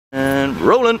And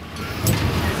rolling.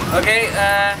 Okay,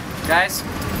 guys,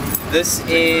 this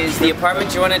is the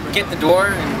apartment. You want to get the door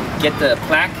and get the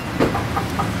plaque.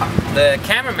 The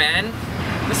cameraman,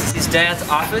 this is his dad's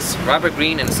office, Robert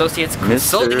Green and Associates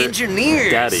Consulting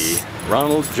Engineers. Daddy,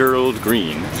 Ronald Gerald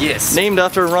Green. Yes. Named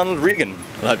after Ronald Reagan,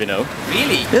 I'll have you know.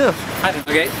 Really? Yeah.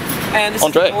 Okay. And this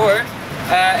Entree. is the door.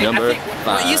 Number I think,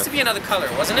 well, it used to be another color,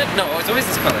 wasn't it? No, it was always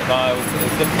this color. No, it was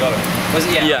a different color. Was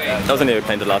it? Yeah. Yeah, Okay. that was only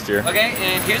painted last year. Okay,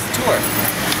 and here's the tour.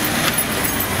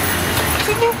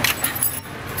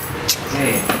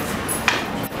 Okay.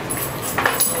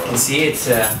 You can see it's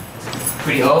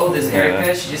pretty old. There's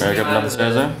Erica. She just Erica came out of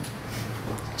upstairs the, there.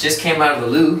 just came out of the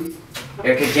loo.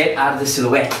 Erica, get out of the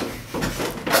silhouette.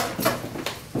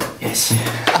 Yes.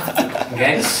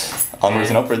 Okay. Onwards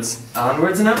and upwards.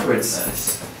 Onwards and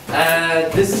upwards.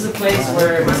 This is a place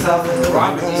where myself and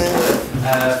Robert used to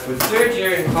live. For third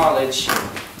year in college,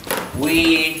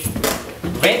 we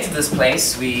rented this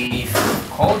place. We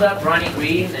called up Ronnie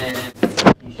Green and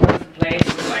he showed us the place.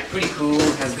 It was like pretty cool,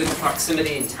 has good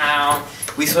proximity in town.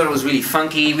 We thought it was really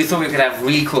funky. We thought we could have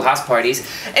really cool house parties,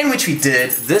 and which we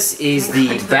did. This is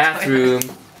the bathroom.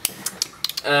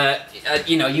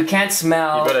 You know, you can't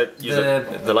smell. You gotta use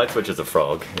the light switch is a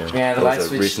frog. Yeah, the light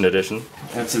switch. Recent addition.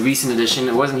 That's a recent addition.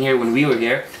 It wasn't here when we were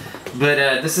here, but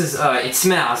this is. It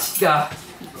smells. Okay,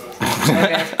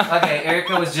 okay.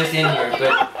 Erica was just in here,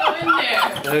 but. I'm in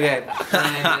there. Okay.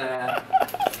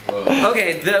 And,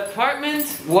 okay, the apartment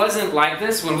wasn't like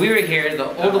this when we were here. The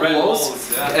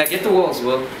walls. Get the walls,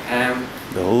 Will.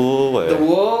 The whole way. The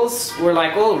walls were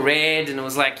like all red, and it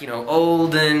was like, you know,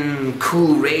 old and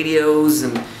cool radios,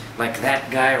 and like that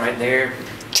guy right there.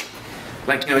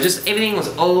 Like, you know, just everything was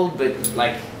old, but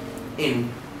like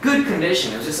in good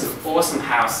condition. It was just an awesome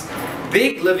house.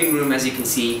 Big living room, as you can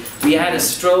see. We had a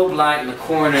strobe light in the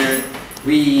corner.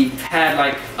 We had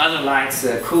like other lights,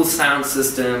 a cool sound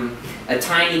system, a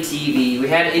tiny TV. We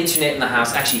had internet in the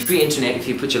house, actually free internet if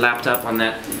you put your laptop on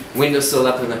that windowsill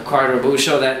up in the corridor, but we'll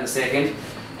show that in a second.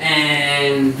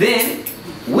 And then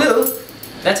Will,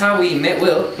 that's how we met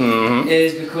Will,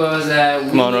 is because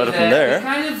we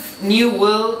kind of knew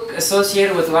Will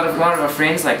associated with a lot of our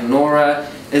friends like Nora,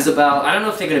 Isabel. I don't know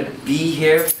if they're going to be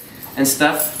here and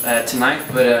stuff tonight,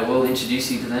 but we'll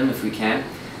introduce you to them if we can.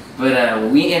 But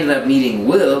we ended up meeting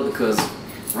Will because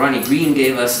Ronnie Green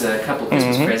gave us a couple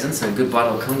Christmas presents, a good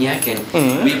bottle of cognac, and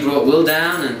we brought Will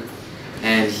down,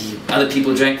 and other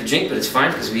people drank the drink, but it's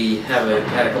fine because we had a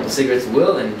couple cigarettes with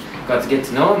Will and got to get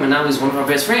to know him, and now he's one of our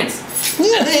best friends.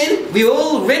 Yeah. And then we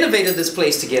all renovated this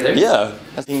place together. Yeah,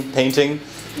 painting,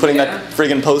 putting that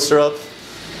friggin' poster up.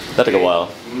 That took a while.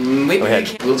 Maybe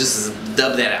we'll just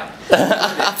dub that out.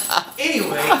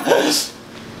 Anyway,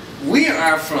 we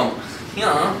are from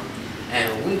here,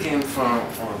 and we came from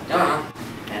here,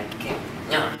 and came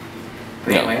here.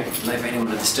 But anyway, I don't know if anyone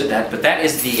understood that, but that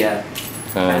is the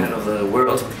planet of the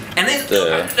world. And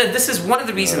then this is one of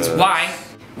the reasons why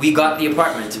we got the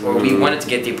apartment, or we wanted to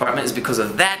get the apartment, is because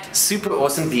of that super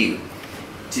awesome view.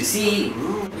 To see,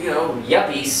 you know,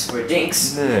 yuppies or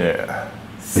dinks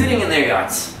sitting in their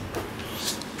yachts.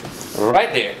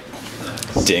 Right there.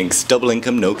 Dinks, double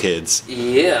income, no kids.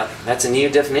 Yeah, that's a new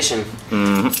definition.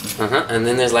 And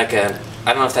then there's like a,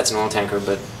 I don't know if that's an oil tanker,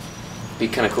 but it'd be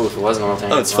kind of cool if it was an oil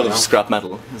tanker. Oh, it's full of scrap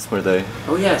metal. That's where they...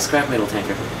 Oh yeah, scrap metal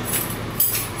tanker.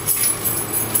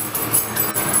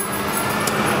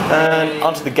 And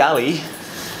onto the galley.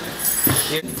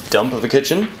 Dump of the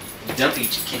kitchen. Dumpy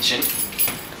kitchen.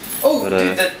 Oh,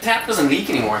 dude, the tap doesn't leak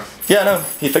anymore. Yeah, no,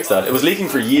 he fixed that. It was leaking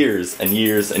for years and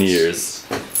years and years.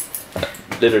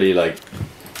 Literally, like,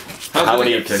 how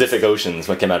many Pacific Oceans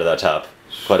what came out of that tap?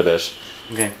 Quite a bit.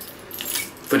 Okay.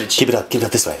 Footage. Keep it up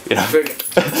this way, you know.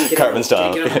 Cartman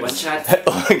style. Take it on a one shot.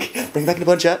 Bring back in a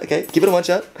one shot, okay? Keep it a one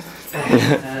shot.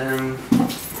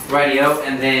 Rightio,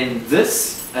 and then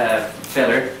this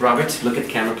feller, Robert, look at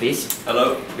the camera please.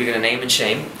 Hello. We're gonna name and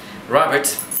shame.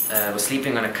 Robert was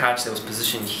sleeping on a couch that was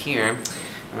positioned here.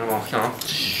 Well,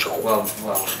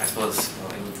 I suppose,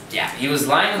 yeah, he was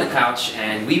lying on the couch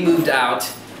and we moved out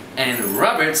and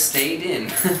Robert stayed in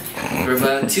for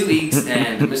about 2 weeks,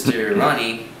 and Mr.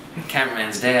 Ronnie,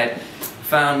 cameraman's dad,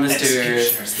 found Mr.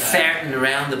 farting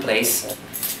around the place,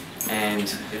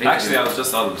 and actually I was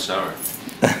just out of the shower.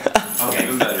 Okay.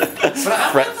 Even better.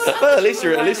 Well, at least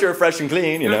you're fresh and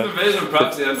clean, you know. There's an invasion of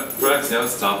privacy. I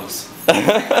was topless. I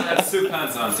had suit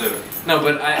pants on too. No,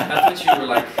 but I thought you were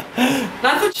like...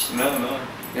 No.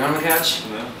 You're on the couch?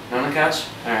 No. You're on the couch?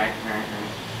 Alright.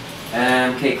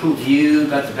 Okay, cool view,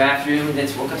 got the bathroom,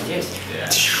 let's walk upstairs. Yeah.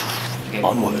 Okay.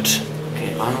 Onward.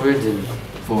 Okay, onward and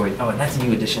forward. Oh, and that's a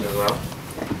new addition as well.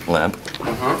 lamp.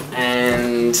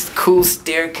 And cool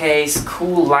staircase,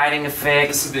 cool lighting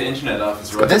effects. This is the internet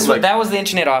office, right? That was the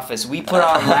internet office. We put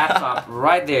our laptop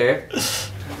right there.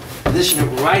 Position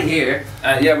it right here.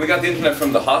 Yeah, we got the internet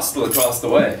from the hostel across the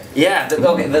way. Yeah.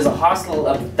 Okay. There's a hostel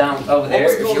down over there.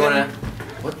 If you wanna.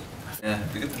 Yeah,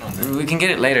 we get it on there. We can get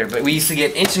it later, but we used to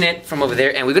get internet from over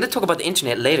there, and we're gonna talk about the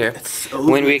internet later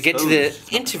when we get to the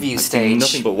interview stage.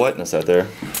 Nothing but whiteness out there.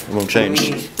 It won't change.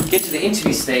 When we get to the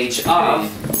interview stage of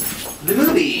the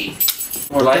movie.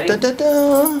 More lighting.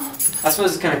 I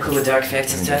suppose it's kind of cool with dark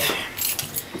effects and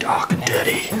stuff. Dark and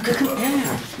dirty.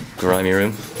 Yeah. Grimy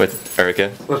room with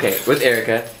Erica. Okay, with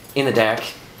Erica in the dark.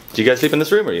 Do you guys sleep in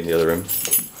this room or are you in the other room?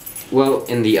 Well,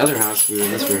 in the other house, we were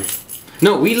in this room.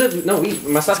 No,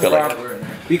 myself and Rob,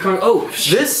 we can't. Oh,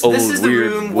 this is the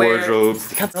weird room where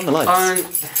wardrobes. You can't turn the lights.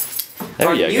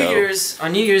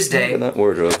 On New Year's Day. That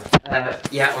wardrobe.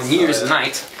 Yeah, on New Year's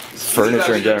night.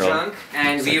 Furniture in general. Drunk,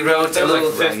 and we wrote a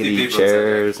little Raggedy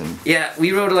chairs and. Yeah,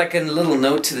 we wrote like a little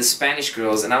note to the Spanish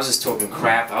girls, and I was just talking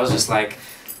crap. I was just like,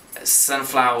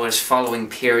 sunflowers following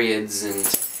periods, and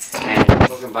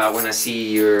talking about when I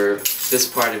see this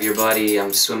part of your body,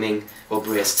 I'm swimming, or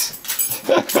breasts.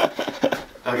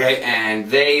 Okay, and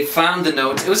they found the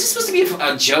note. It was just supposed to be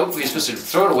a joke. We were supposed to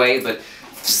throw it away, but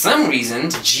for some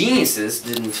reason, geniuses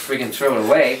didn't friggin' throw it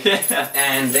away. Yeah.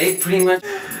 And they pretty much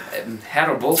had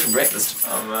our bowls for breakfast.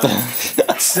 Oh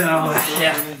man. So,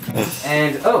 yeah.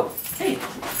 And, oh, hey, do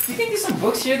you think there's some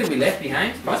books here that we left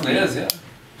behind? Possibly is, yeah.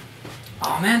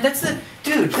 Oh man, that's the...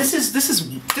 Dude, this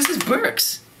is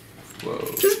Burke's. Whoa.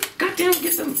 Just goddamn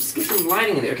get some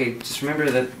lighting in there. Okay, just remember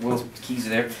that Will's keys are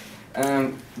there.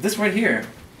 This right here.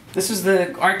 This was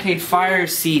the Arcade Fire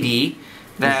CD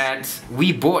that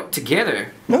we bought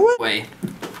together. No way.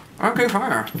 Arcade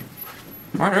Fire.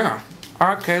 Right there.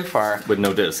 Arcade Fire. With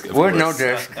no disc. With no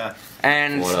disc.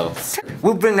 And What else?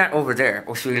 we'll bring that over there,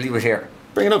 or should we leave it here?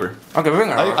 Bring it over. Okay, bring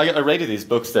it over. I rated these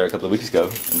books there a couple of weeks ago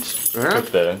and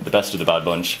took the best of the bad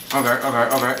bunch.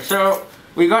 Okay. So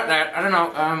we got that. I don't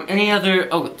know. Any other?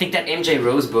 Oh, I think that MJ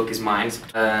Rose book is mine.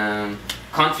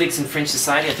 Conflicts in French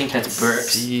Society. I think that's Burke's.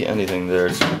 See anything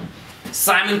there?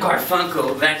 Simon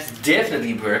Garfunkel. That's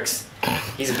definitely Burke's.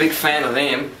 He's a big fan of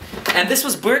him. And this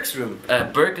was Burke's room.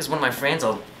 Burke is one of my friends.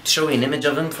 I'll show you an image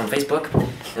of him from Facebook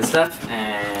and stuff.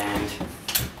 And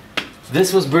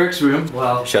this was Burke's room.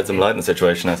 Well, Shed some light in the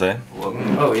situation, I say.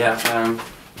 Oh yeah.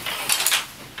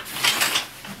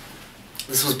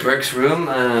 This was Burke's room.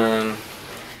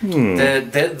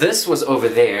 This was over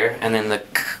there, and then the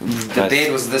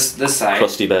bed was this side.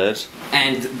 Crusty bed.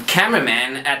 And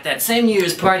cameraman at that same New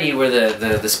Year's party where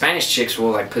the Spanish chicks were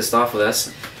all like pissed off with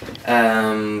us,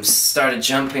 started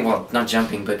jumping. Well, not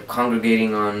jumping, but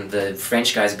congregating on the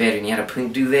French guy's bed, and he had a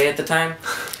pink duvet at the time.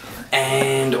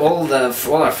 And all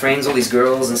our friends, all these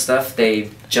girls and stuff, they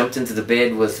jumped into the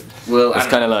bed with Will. It's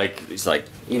kind of like, it's like,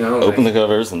 you know, open like, the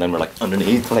covers and then we're like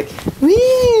underneath, like, woo!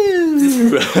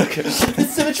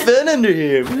 It's so much fun under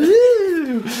here,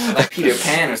 woo! Like Peter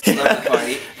Pan or something at the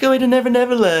party. Going to Never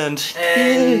Neverland.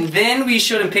 And then we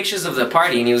showed him pictures of the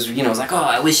party, and he was, you know, was like, oh,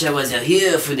 I wish I was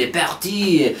here for the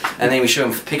party. And then we showed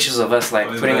him pictures of us, like,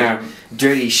 putting our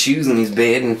dirty shoes in his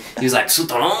bed, and he was like,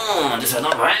 soutalon, this is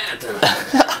not right.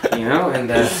 You know, and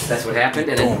that's what happened.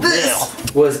 And then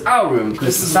this was our room,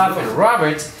 because Saf and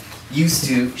Robert used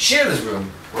to share this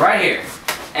room, right here.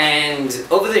 And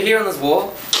over there, here on this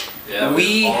wall, yeah,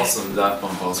 we awesome Daft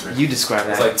Punk poster. You describe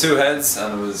that. It's like 2 heads,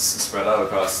 and it was spread out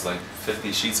across like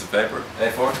 50 sheets of paper,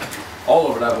 A4, all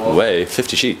over that wall. Way,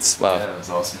 50 sheets. Wow. Yeah, it was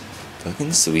awesome.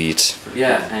 Fucking sweet.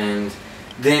 Yeah, and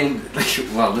then,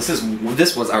 well,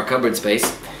 this was our cupboard space.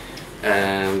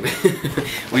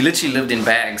 We literally lived in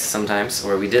bags sometimes,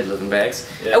 or we did live in bags.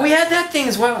 Yeah. And we had that thing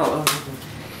as well.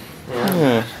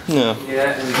 Yeah. No.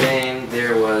 Yeah, and then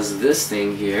there was this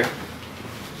thing here,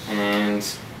 and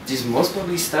there's most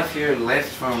probably stuff here left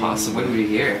from when we were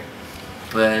here,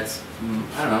 but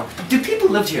I don't know. Do people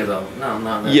live here though?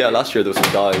 No. Yeah, last year there was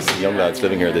some guys, young lads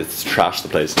living here that trashed the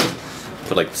place.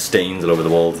 Put like stains all over the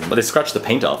walls, but they scratched the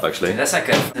paint off actually. That's like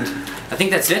I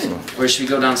think that's it. Or should we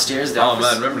go downstairs? Oh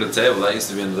man, remember the table? That used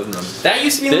to be in the living room. That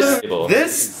used to be in the living table. room.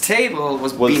 This table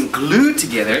was being glued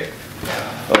together.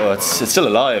 Oh, it's still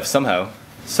alive somehow,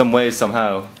 some way,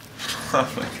 somehow. Oh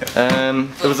my god.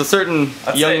 There was a certain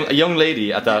young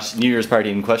lady at that New Year's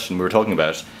party in question we were talking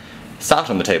about, sat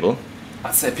on the table.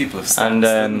 I'd say people have sat on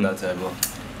that table.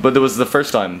 But there was the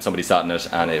first time somebody sat in it,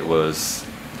 and it was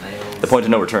the point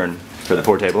of no return for the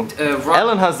poor table.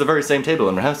 Ellen has the very same table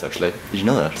in her house actually. Did you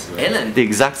know that? Ellen? The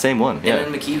exact same one. Yeah.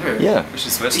 Ellen McKeever? Yeah.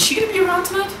 Is she gonna be around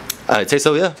tonight? I'd say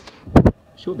so, yeah.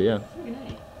 She will be, yeah.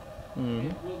 Well, do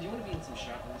you want to be in some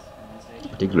shots on this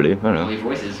stage? particularly. I don't know. Only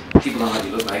voices. People don't know what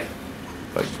you look like.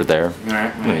 Like for there.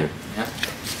 Alright, Yeah.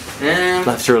 And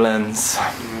Left your lens.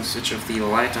 switch off the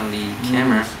light on the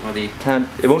camera or the.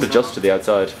 It won't adjust to the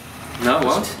outside. No, it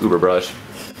won't. Uber bright.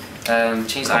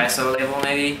 Change the ISO level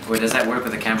maybe, or does that work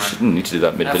with the camera? Didn't need to do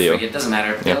that mid-video. It doesn't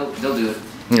matter. Yeah. They'll do it.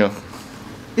 Yeah.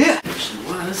 Yeah. She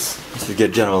was. To get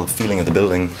a general feeling of the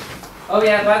building. Oh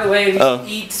yeah. By the way, we Oh.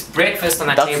 eat breakfast on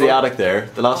that That's table. the attic there.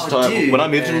 The last Oh, time dude. when I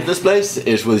moved into this place,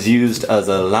 it was used as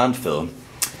a landfill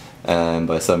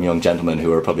by some young gentlemen who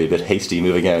were probably a bit hasty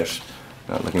moving out.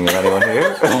 Not looking at anyone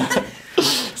here.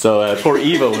 So poor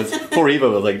Eva was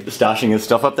like stashing his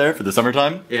stuff up there for the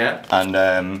summertime. Yeah.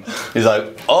 And he's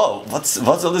like, "Oh, what's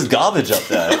all this garbage up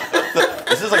there?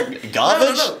 This is like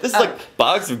garbage. No. This is like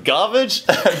bags of garbage.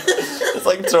 It's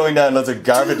like throwing down loads of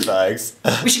garbage bags."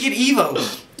 We should get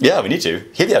Evo. Yeah, we need to.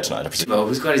 He'll be out tonight, I presume. Evo,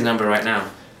 who's got his number right now?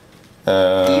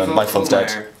 My phone's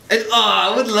dead. And,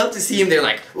 I would love to see him there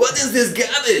like, what is this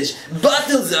garbage?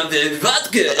 Bottles of the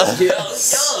vodka.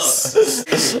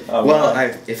 Well,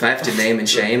 if I have to name and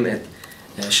shame it,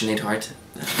 Sinead Hart.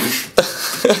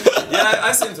 Yeah,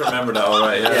 I seem to remember that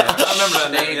alright. Yeah. Yeah. I remember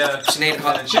that name. Yeah. Sinead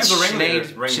Hart. She was the ringleader.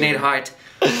 Sinead Hart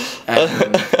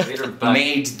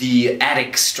made the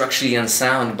attic structurally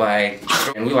unsound by,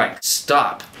 and we were like,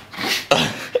 stop.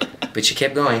 But she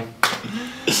kept going.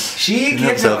 She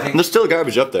kept going. There's still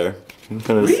garbage up there. Kind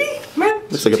of Really? Man?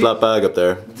 looks like a black bag up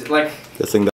there. Like. Guessing